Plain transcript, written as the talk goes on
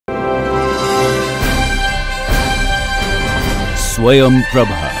Swayam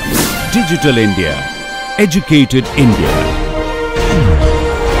Prabha. Digital India. Educated India.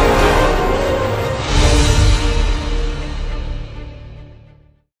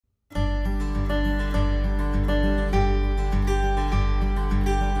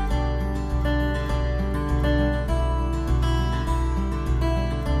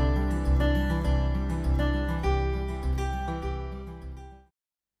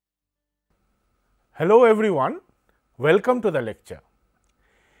 Hello everyone, welcome to the lecture.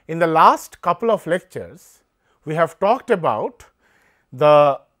 In the last couple of lectures, we have talked about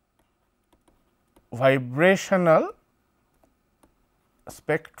the vibrational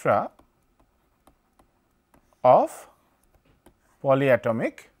spectra of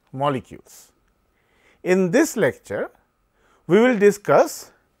polyatomic molecules. In this lecture, we will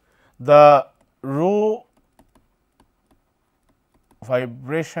discuss the rho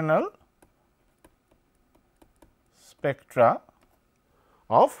vibrational spectra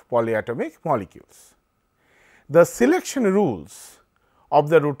of polyatomic molecules. The selection rules of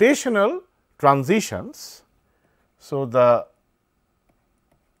the rotational transitions. So, the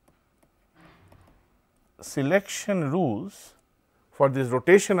selection rules for these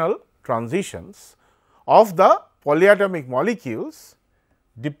rotational transitions of the polyatomic molecules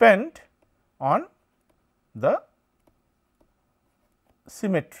depend on the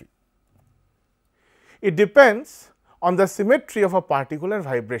symmetry. It depends on the symmetry of a particular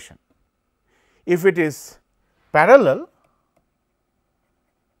vibration. If it is parallel,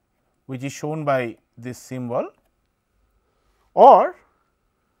 which is shown by this symbol, or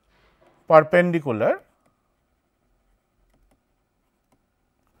perpendicular,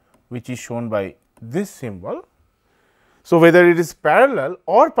 which is shown by this symbol. So, whether it is parallel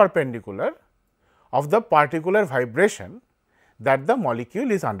or perpendicular of the particular vibration that the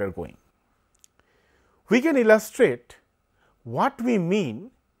molecule is undergoing. We can illustrate what we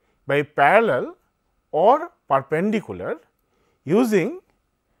mean by parallel or perpendicular using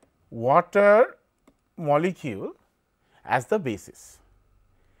water molecule as the basis.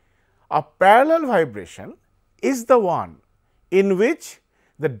 A parallel vibration is the one in which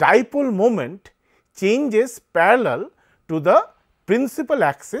the dipole moment changes parallel to the principal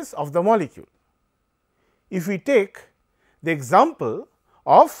axis of the molecule. If we take the example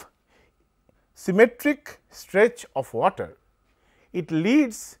of symmetric stretch of water, it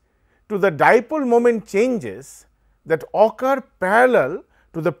leads to the dipole moment changes that occur parallel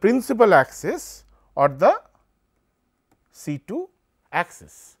to the principal axis or the C2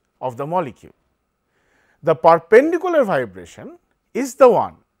 axis of the molecule. The perpendicular vibration is the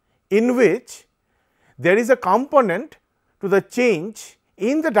one in which there is a component to the change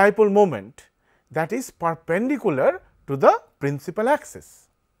in the dipole moment that is perpendicular to the principal axis.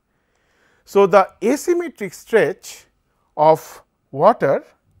 So, the asymmetric stretch of water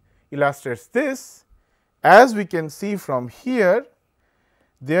illustrates this. As we can see from here,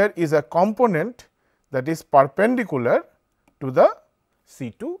 there is a component that is perpendicular to the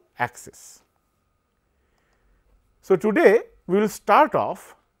C2 axis. So, today we will start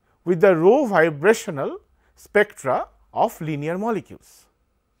off with the rho vibrational spectra of linear molecules.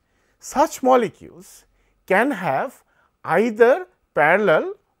 Such molecules can have either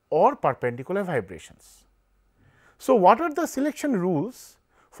parallel or perpendicular vibrations. So, what are the selection rules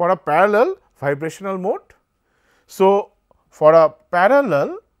for a parallel vibrational mode? So, for a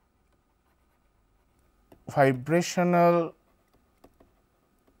parallel vibrational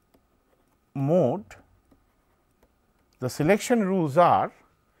mode, the selection rules are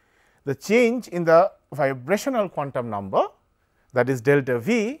the change in the vibrational quantum number, that is delta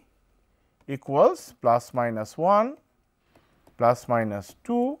V equals plus minus 1, plus minus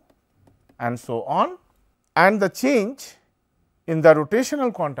 2 and so on, and the change in the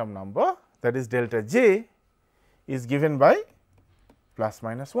rotational quantum number, that is delta J, is given by plus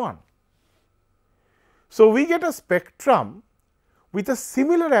minus 1. So, we get a spectrum with a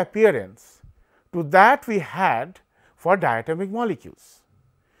similar appearance to that we had for diatomic molecules.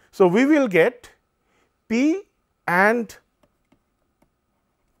 So, we will get P and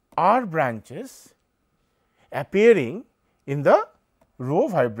R branches appearing in the rho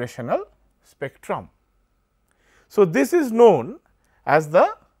vibrational spectrum. So, this is known as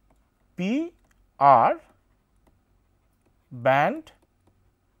the PR band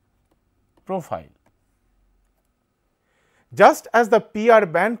profile. Just as the PR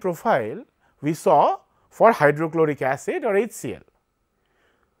band profile we saw for hydrochloric acid or HCl.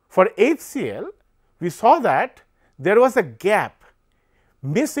 For HCl, we saw that there was a gap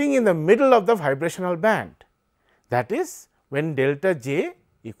missing in the middle of the vibrational band, that is when delta J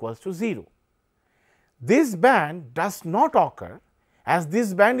equals to 0. This band does not occur as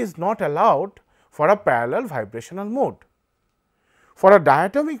this band is not allowed for a parallel vibrational mode. For a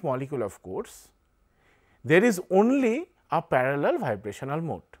diatomic molecule, of course, there is only a parallel vibrational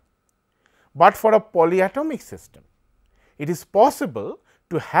mode, but for a polyatomic system, it is possible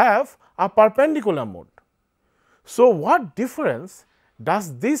to have a perpendicular mode. So, what difference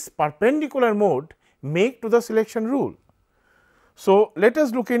does this perpendicular mode make to the selection rule? So, let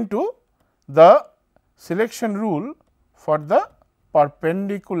us look into the selection rule for the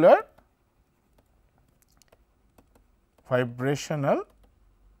perpendicular vibrational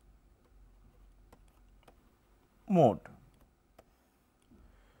mode.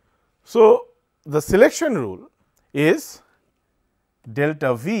 So, the selection rule is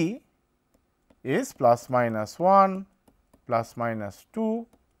delta V is plus minus 1, plus minus 2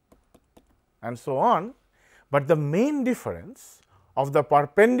 and so on, but the main difference of the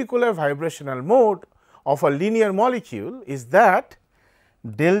perpendicular vibrational mode of a linear molecule is that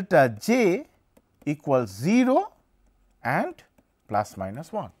delta J equals 0 and plus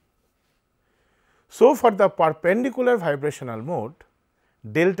minus 1. So, for the perpendicular vibrational mode,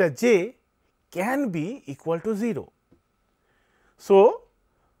 delta J can be equal to 0. So,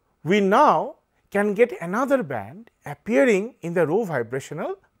 we now can get another band appearing in the rho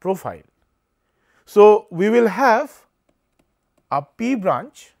vibrational profile. So, we will have a p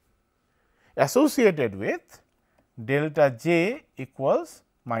branch associated with delta J equals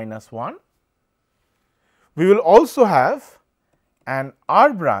minus 1. We will also have an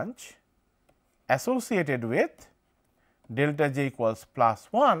R branch associated with delta J equals plus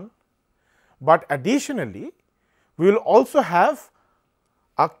 1, but additionally we will also have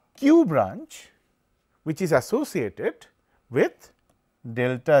a Q branch which is associated with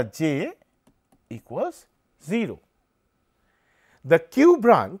delta J equals 0. The Q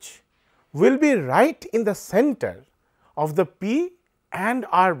branch will be right in the center of the P and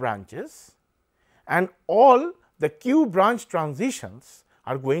R branches, and all the Q branch transitions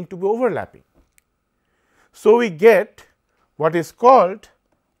are going to be overlapping. So, we get what is called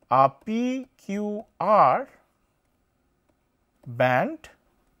a PQR band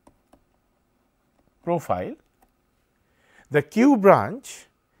profile. The Q branch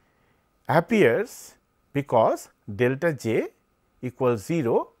appears because delta J equals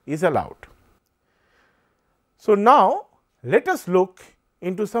 0 is allowed. So, now let us look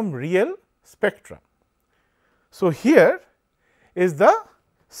into some real spectra. So, here is the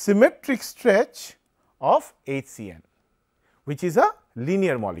symmetric stretch of HCN, which is a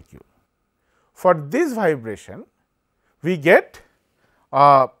linear molecule. For this vibration, we get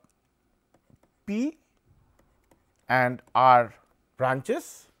P and R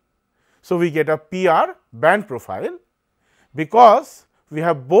branches. So, we get a PR band profile because we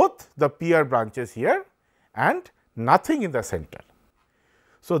have both the PR branches here and nothing in the center.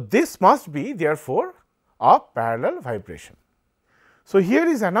 So, this must be therefore a parallel vibration. So, here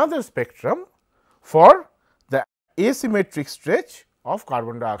is another spectrum for the asymmetric stretch of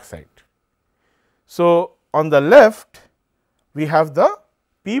carbon dioxide. So, on the left we have the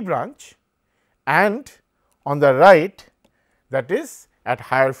P branch, and on the right, that is at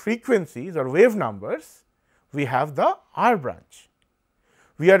higher frequencies or wave numbers, we have the R branch.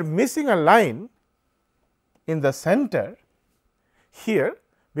 We are missing a line in the center here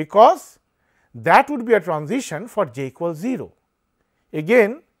because that would be a transition for j equals 0.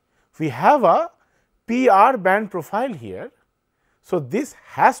 Again, we have a PR band profile here. So, this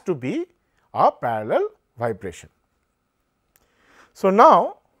has to be a parallel vibration. So,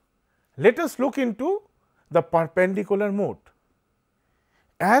 now let us look into the perpendicular mode.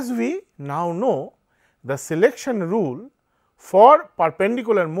 As we now know, the selection rule for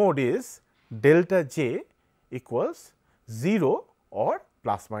perpendicular mode is delta J equals 0 or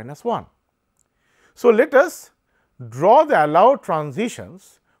plus minus 1. So, let us draw the allowed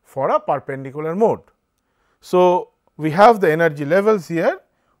transitions for a perpendicular mode. So, we have the energy levels here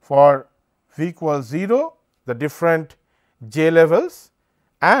for V equals 0, the different J levels,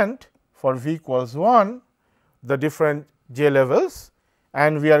 and for V equals 1, the different J levels,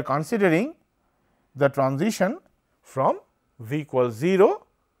 and we are considering the transition from V equals 0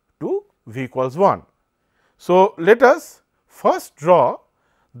 to V equals 1. So, let us first draw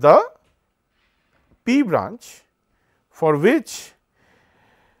the P branch, for which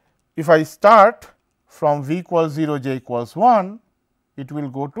if I start from V equals 0, j equals 1, it will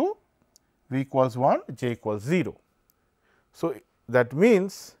go to V equals 1, j equals 0. So, that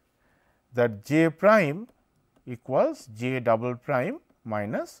means that j prime equals j double prime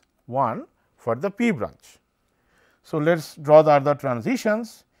minus 1 for the P branch. So, let us draw the other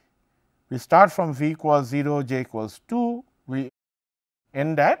transitions. We start from V equals 0, j equals 2, we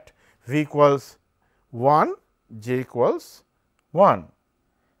end at V equals 1, j equals 1.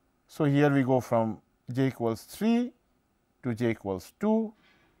 So, here we go from j equals 3 to j equals 2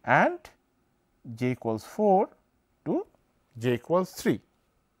 and j equals 4 to j equals 3.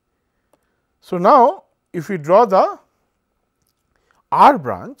 So, now if we draw the R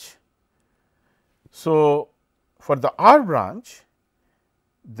branch, so for the R branch,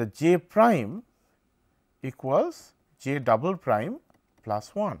 the j prime equals j double prime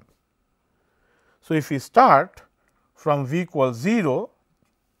plus 1. So, if we start from V equals 0,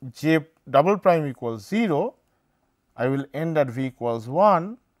 j double prime equals 0, I will end at V equals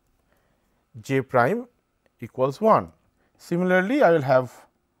 1, j prime equals 1. Similarly, I will have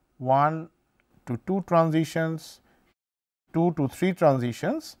 1 to 2 transitions, 2 to 3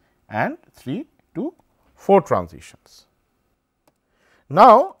 transitions and 3 to 4 transitions.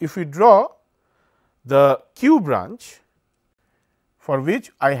 Now, if we draw the Q branch, for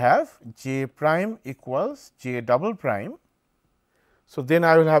which I have j prime equals j double prime. So, then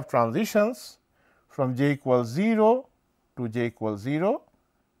I will have transitions from j equals 0 to j equals 0,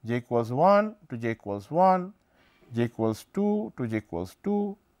 j equals 1 to j equals 1, j equals 2 to j equals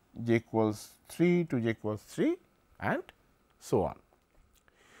 2, j equals 3 to j equals 3 and so on.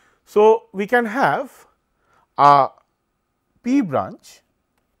 So, we can have a P branch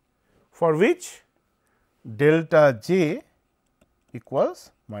for which delta j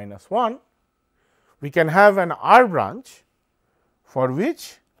equals minus 1. We can have an R branch for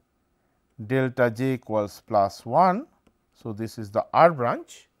which delta j equals plus 1. So, this is the R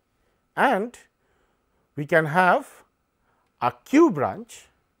branch, and we can have a Q branch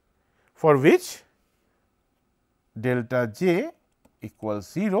for which delta j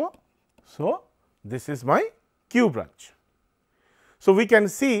equals 0. So, this is my Q branch. So, we can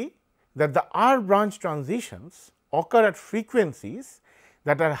see that the R branch transitions occur at frequencies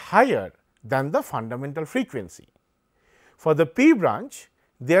that are higher than the fundamental frequency. For the P branch,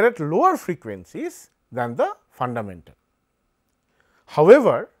 they are at lower frequencies than the fundamental.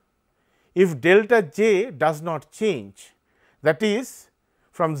 However, if delta j does not change, that is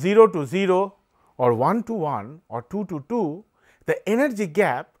from 0 to 0 or 1 to 1 or 2 to 2, the energy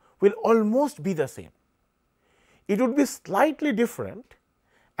gap will almost be the same. It would be slightly different,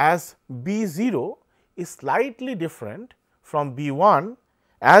 as B 0 is slightly different from B 1,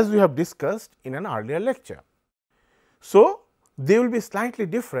 as we have discussed in an earlier lecture. So, they will be slightly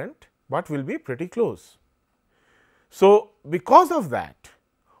different, but will be pretty close. So, because of that,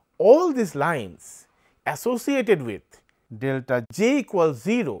 all these lines associated with delta j equals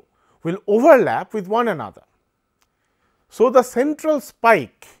 0 will overlap with one another. So, the central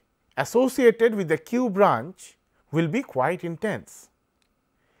spike associated with the Q branch will be quite intense.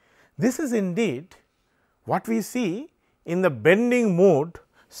 This is indeed what we see in the bending mode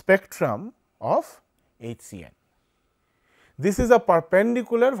spectrum of HCN. This is a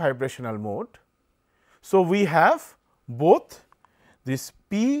perpendicular vibrational mode. So, we have both this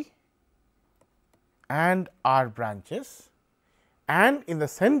P and R branches, and in the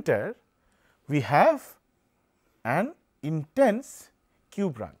center we have an intense Q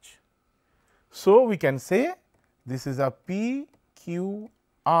branch. So, we can say this is a P Q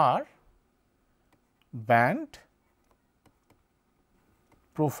R band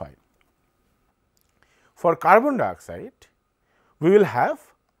profile. For carbon dioxide, we will have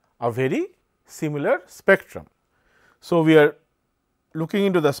a very similar spectrum. So, we are looking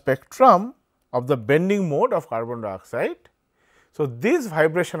into the spectrum of the bending mode of carbon dioxide. So, this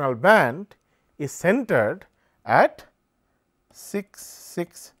vibrational band is centered at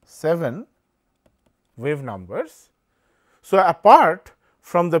 667 wave numbers. So, apart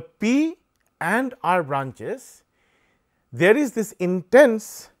from the P and R branches, there is this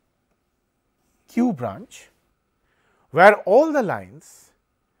intense Q branch, where all the lines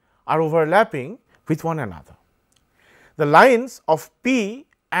are overlapping with one another. The lines of P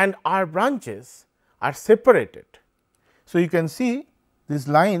and R branches are separated. So, you can see these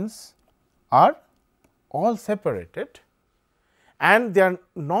lines are all separated and they are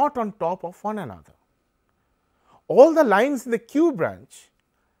not on top of one another. All the lines in the Q branch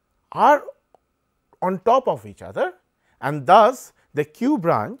are on top of each other, and thus the Q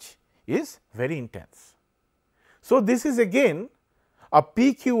branch is very intense. So, this is again a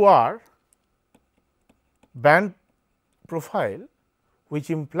PQR band profile, which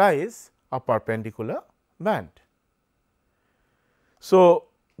implies a perpendicular band. So,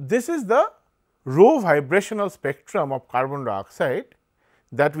 this is the rho vibrational spectrum of carbon dioxide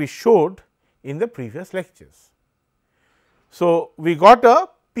that we showed in the previous lectures. So, we got a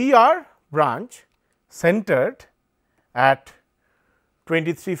PR branch centered at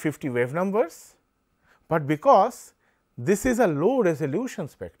 2350 wave numbers, but because this is a low resolution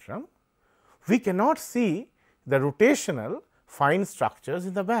spectrum, we cannot see the rotational fine structures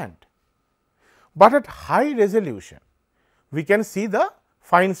in the band. But at high resolution, we can see the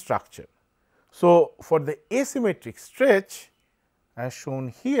fine structure. So, for the asymmetric stretch as shown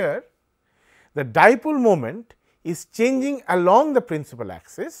here, the dipole moment is changing along the principal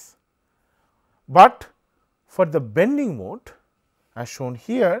axis, but for the bending mode as shown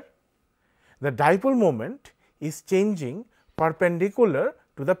here, the dipole moment is changing perpendicular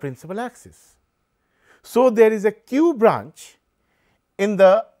to the principal axis. So, there is a Q branch in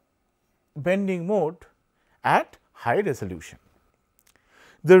the bending mode at high resolution.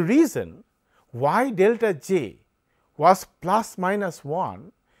 The reason why delta j was plus minus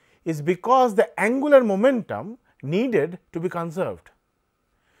 1 is because the angular momentum needed to be conserved.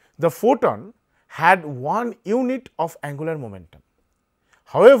 The photon had 1 unit of angular momentum.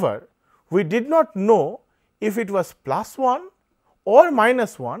 However, we did not know if it was plus 1 or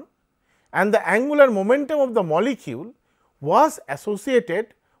minus 1, and the angular momentum of the molecule was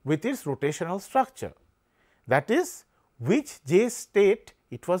associated with its rotational structure, that is, which j state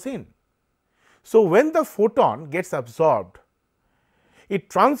it was in. So, when the photon gets absorbed, it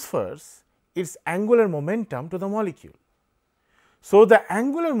transfers its angular momentum to the molecule. So, the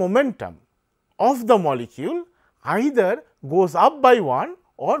angular momentum of the molecule either goes up by 1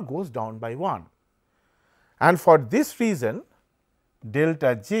 or goes down by 1, and for this reason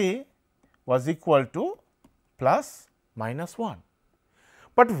delta j was equal to plus minus 1.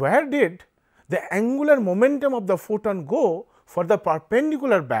 But where did the angular momentum of the photon go for the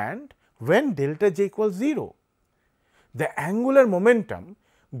perpendicular band when delta j equals 0? The angular momentum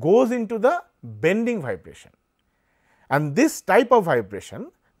goes into the bending vibration, and this type of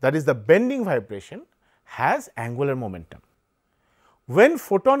vibration, that is the bending vibration, has angular momentum. When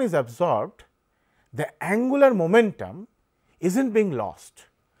photon is absorbed, the angular momentum is not being lost,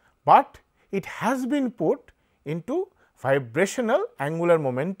 but it has been put into vibrational angular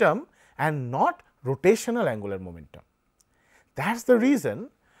momentum and not rotational angular momentum. That is the reason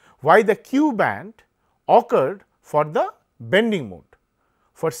why the Q band occurred for the bending mode.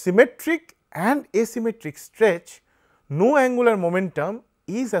 For symmetric and asymmetric stretch, no angular momentum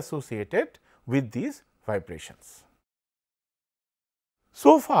is associated with these vibrations.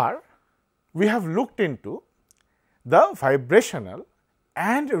 So far, we have looked into the vibrational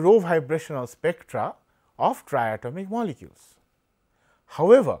and rho vibrational spectra of triatomic molecules.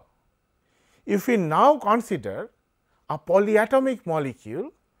 However, if we now consider a polyatomic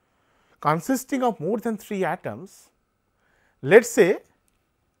molecule consisting of more than 3 atoms, let us say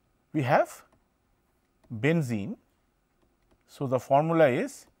we have benzene. So, the formula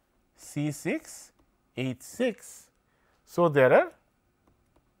is C6H6. So, there are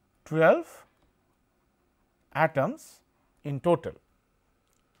 12 atoms in total.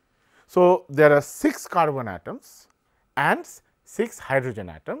 So, there are 6 carbon atoms and 6 hydrogen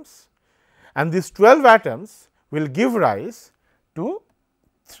atoms, and these 12 atoms will give rise to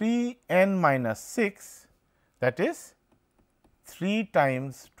 3n minus 6, that is 3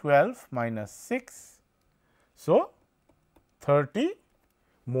 times 12 minus 6. So, 30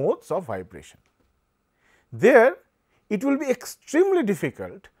 modes of vibration. There it will be extremely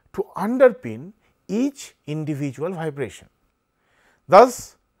difficult to underpin each individual vibration.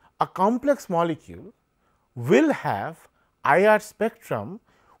 Thus, a complex molecule will have IR spectrum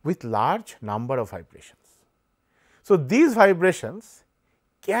with large number of vibrations. So, these vibrations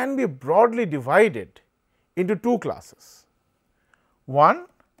can be broadly divided into 2 classes. One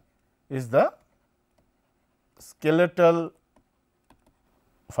is the skeletal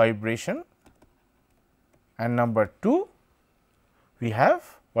vibration, and number 2 we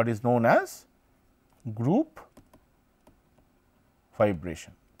have what is known as group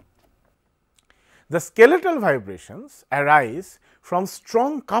vibration. The skeletal vibrations arise from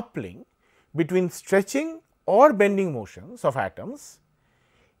strong coupling between stretching or bending motions of atoms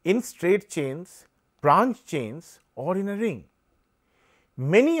in straight chains, branch chains, or in a ring.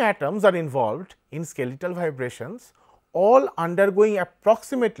 Many atoms are involved in skeletal vibrations, all undergoing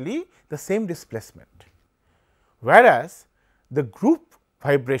approximately the same displacement, whereas the group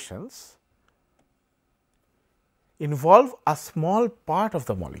vibrations involve a small part of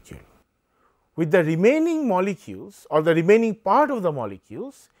the molecule, with the remaining molecules or the remaining part of the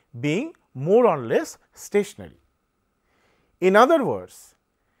molecules being more or less stationary. In other words,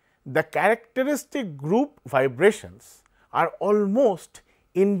 the characteristic group vibrations are almost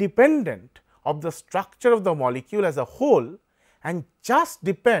independent of the structure of the molecule as a whole and just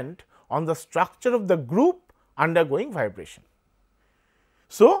depend on the structure of the group undergoing vibration.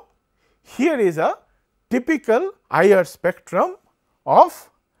 So, here is a typical IR spectrum of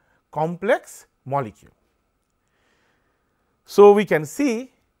complex molecule. So, we can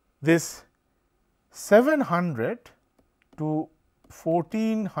see this 700 to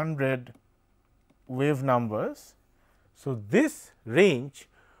 1400 wave numbers. So, this range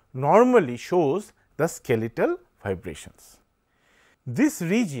normally shows the skeletal vibrations. This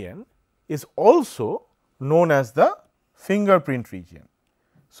region is also known as the fingerprint region.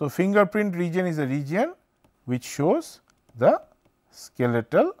 So, fingerprint region is a region which shows the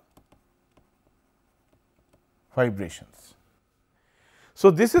skeletal vibrations. So,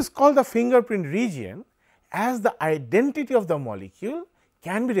 this is called the fingerprint region, as the identity of the molecule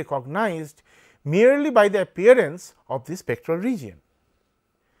can be recognized merely by the appearance of the spectral region.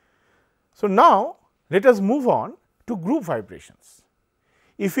 So, now let us move on to group vibrations.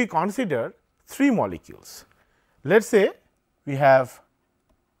 If we consider 3 molecules, let us say we have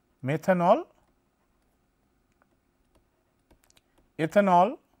methanol,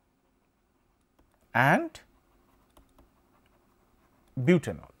 ethanol and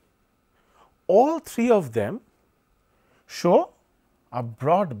butanol. All 3 of them show a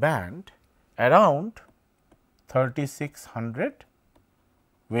broad band around 3600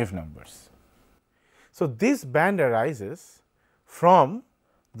 wave numbers. So, this band arises from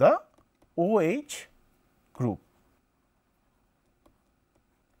the OH group.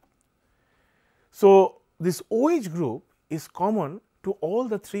 So, this OH group is common to all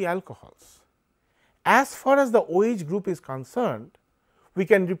the 3 alcohols. As far as the OH group is concerned, we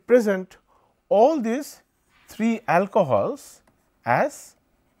can represent all these 3 alcohols as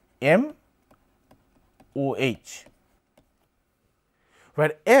MOH,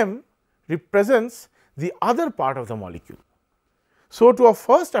 where M represents the other part of the molecule. So, to a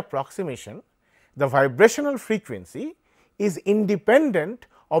first approximation, the vibrational frequency is independent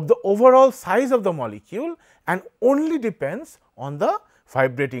of the overall size of the molecule and only depends on the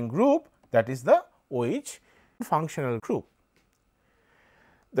vibrating group, that is the OH functional group.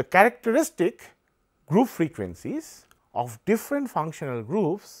 The characteristic group frequencies of different functional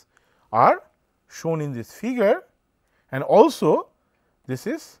groups are shown in this figure, and also this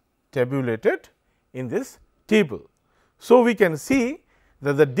is tabulated in this table. So, we can see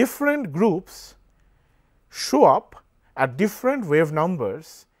that the different groups show up at different wave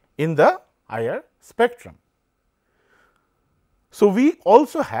numbers in the IR spectrum. So, we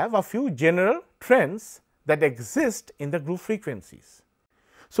also have a few general trends that exist in the group frequencies.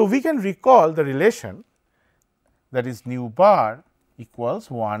 So, we can recall the relation, that is nu bar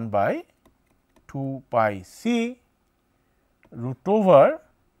equals 1 by 2 pi c root over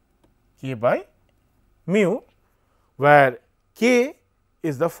k by mu, where k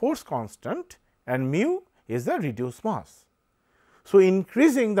is the force constant and mu is the reduced mass. So,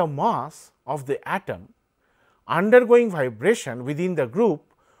 increasing the mass of the atom undergoing vibration within the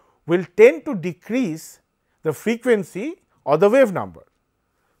group will tend to decrease the frequency or the wave number.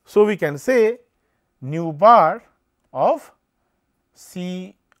 So, we can say nu bar of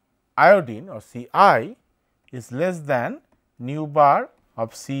C iodine or C I is less than nu bar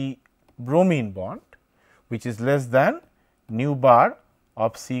of C bromine bond, which is less than nu bar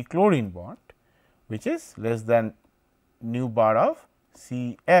of C chlorine bond, which is less than nu bar of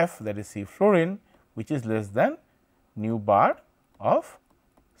C F, that is C fluorine, which is less than nu bar of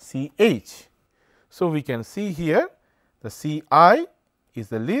C H. So, we can see here the C I is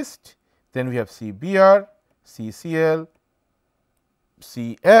the least, then we have C Br, C Cl,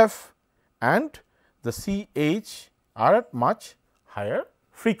 C F and the C H are at much higher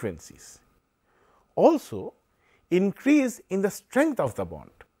frequencies. Also, increase in the strength of the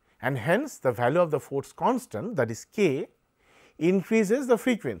bond and hence the value of the force constant, that is K, increases the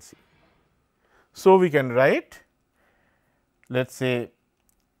frequency. So, we can write, let us say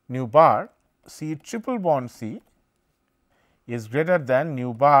nu bar C triple bond C is greater than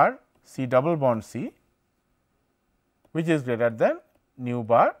nu bar C double bond C, which is greater than nu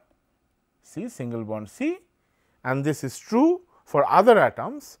bar C single bond C, and this is true for other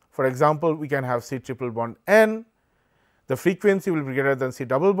atoms. For example, we can have C triple bond N, the frequency will be greater than C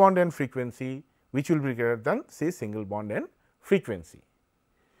double bond N frequency, which will be greater than C single bond N frequency.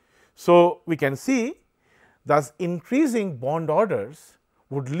 So, we can see thus increasing bond orders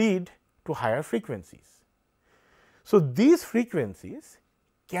would lead to higher frequencies. So, these frequencies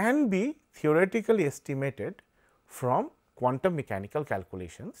can be theoretically estimated from quantum mechanical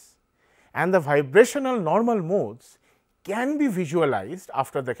calculations, and the vibrational normal modes can be visualized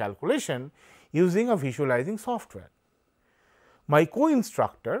after the calculation using a visualizing software. My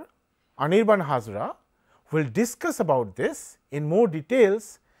co-instructor Anirban Hazra will discuss about this in more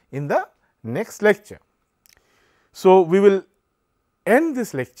details in the next lecture. So, we will end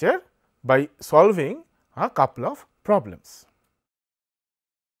this lecture by solving a couple of problems.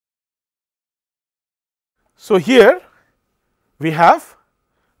 So, here we have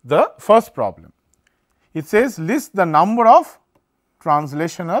the first problem. It says list the number of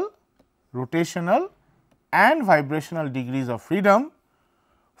translational, rotational and vibrational degrees of freedom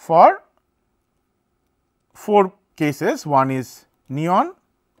for 4 cases. One is neon,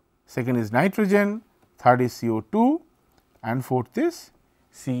 second is nitrogen, third is CO2 and fourth is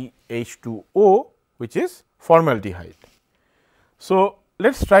CH2O, which is formaldehyde. So,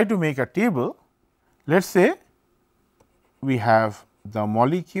 let us try to make a table. Let us say we have the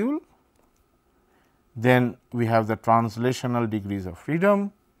molecule, then we have the translational degrees of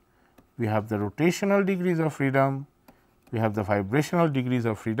freedom, we have the rotational degrees of freedom, we have the vibrational degrees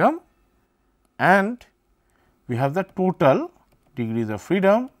of freedom and we have the total degrees of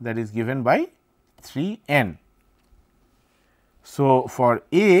freedom, that is given by 3 n. So, for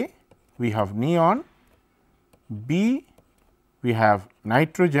A we have neon, B we have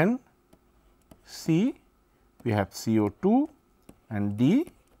nitrogen, C we have CO2 and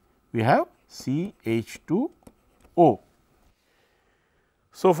D we have CH2O.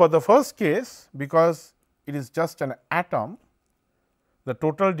 So, for the first case, because it is just an atom, the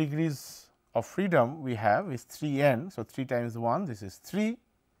total degrees of freedom we have is 3 n. So, 3 times 1, this is 3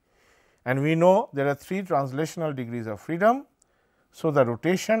 and we know there are 3 translational degrees of freedom. So, the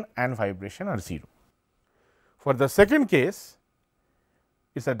rotation and vibration are 0. For the second case,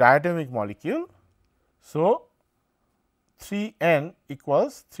 it is a diatomic molecule. So, 3 n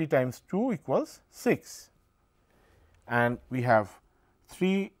equals 3 times 2 equals 6 and we have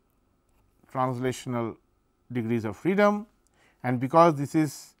 3 translational degrees of freedom and because this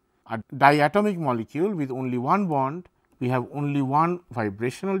is a diatomic molecule with only one bond, we have only one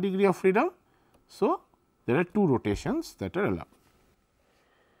vibrational degree of freedom. So, there are 2 rotations that are allowed.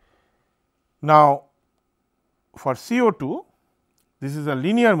 Now, for CO2, this is a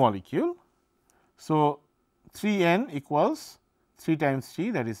linear molecule. So, 3 n equals 3 times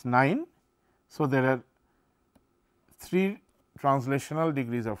 3, that is 9. So, there are 3 translational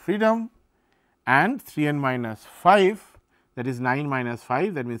degrees of freedom and 3 n minus 5, that is 9 minus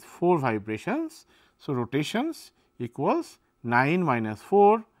 5, that means 4 vibrations. So, rotations equals 9 minus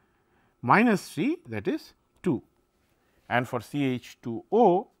 4 minus 3, that is 2. And for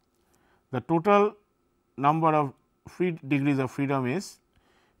CH2O, the total number of degrees of freedom is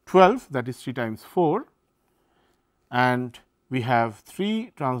 12, that is 3 times 4 and we have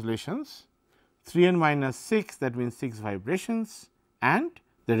 3 translations, 3 n minus 6, that means 6 vibrations and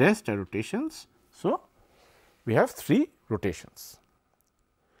the rest are rotations. So, we have 3 rotations.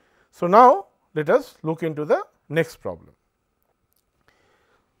 So, now let us look into the next problem.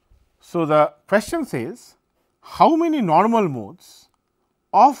 So, the question says how many normal modes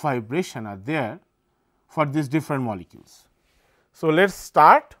of vibration are there for these different molecules. So, let us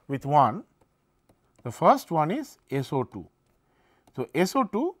start with one. The first one is SO2. So,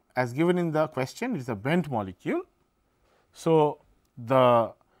 SO2 as given in the question is a bent molecule. So,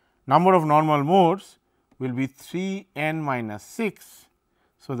 the number of normal modes will be 3 n minus 6.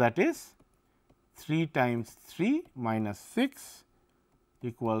 So, that is 3 times 3 minus 6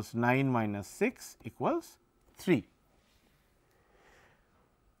 equals 9 minus 6 equals 3.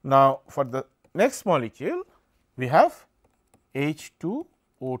 Now, for the next molecule we have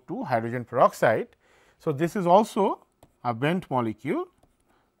H2O2 hydrogen peroxide. So, this is also a bent molecule.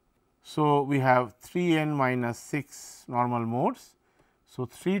 So, we have 3 n minus 6 normal modes. So,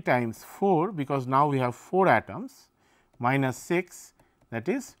 3 times 4 because now we have 4 atoms minus 6, that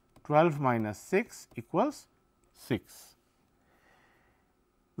is 12 minus 6 equals 6.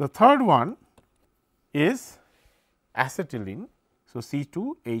 The third one is acetylene. So,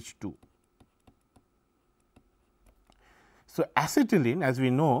 C2H2. So, acetylene as we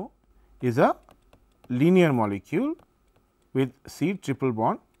know is a linear molecule with C triple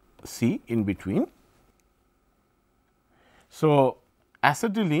bond C in between. So,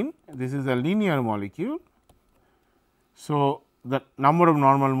 acetylene, this is a linear molecule. So, the number of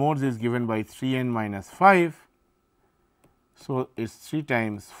normal modes is given by 3 n minus 5. So, it is 3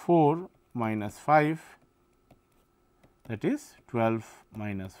 times 4 minus 5, that is 12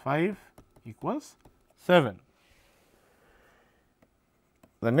 minus 5 equals 7.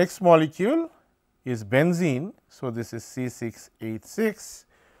 The next molecule is benzene. So, this is C6H6.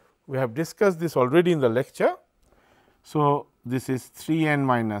 We have discussed this already in the lecture. So, this is 3 n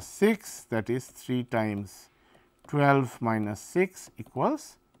minus 6, that is 3 times 12 minus 6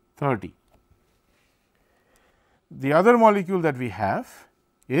 equals 30. the other molecule that we have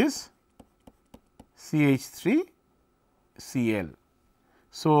is CH3 Cl.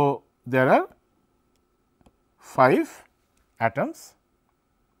 So, there are 5 atoms.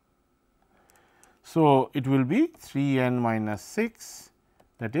 So, it will be 3n minus 6,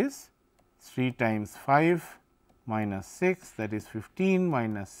 that is 3 times 5 minus 6, that is 15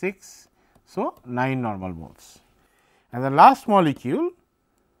 minus 6. So, 9 normal moles. And the last molecule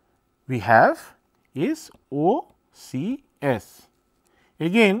we have is OCS.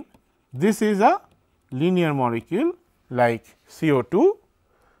 Again, this is a linear molecule like CO2.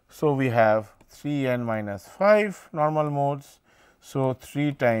 So, we have 3n minus 5 normal moles. So,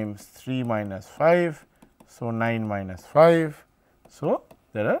 3 times 3 minus 5. So, 9 minus 5. So,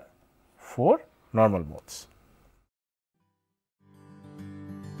 there are 4 normal moles.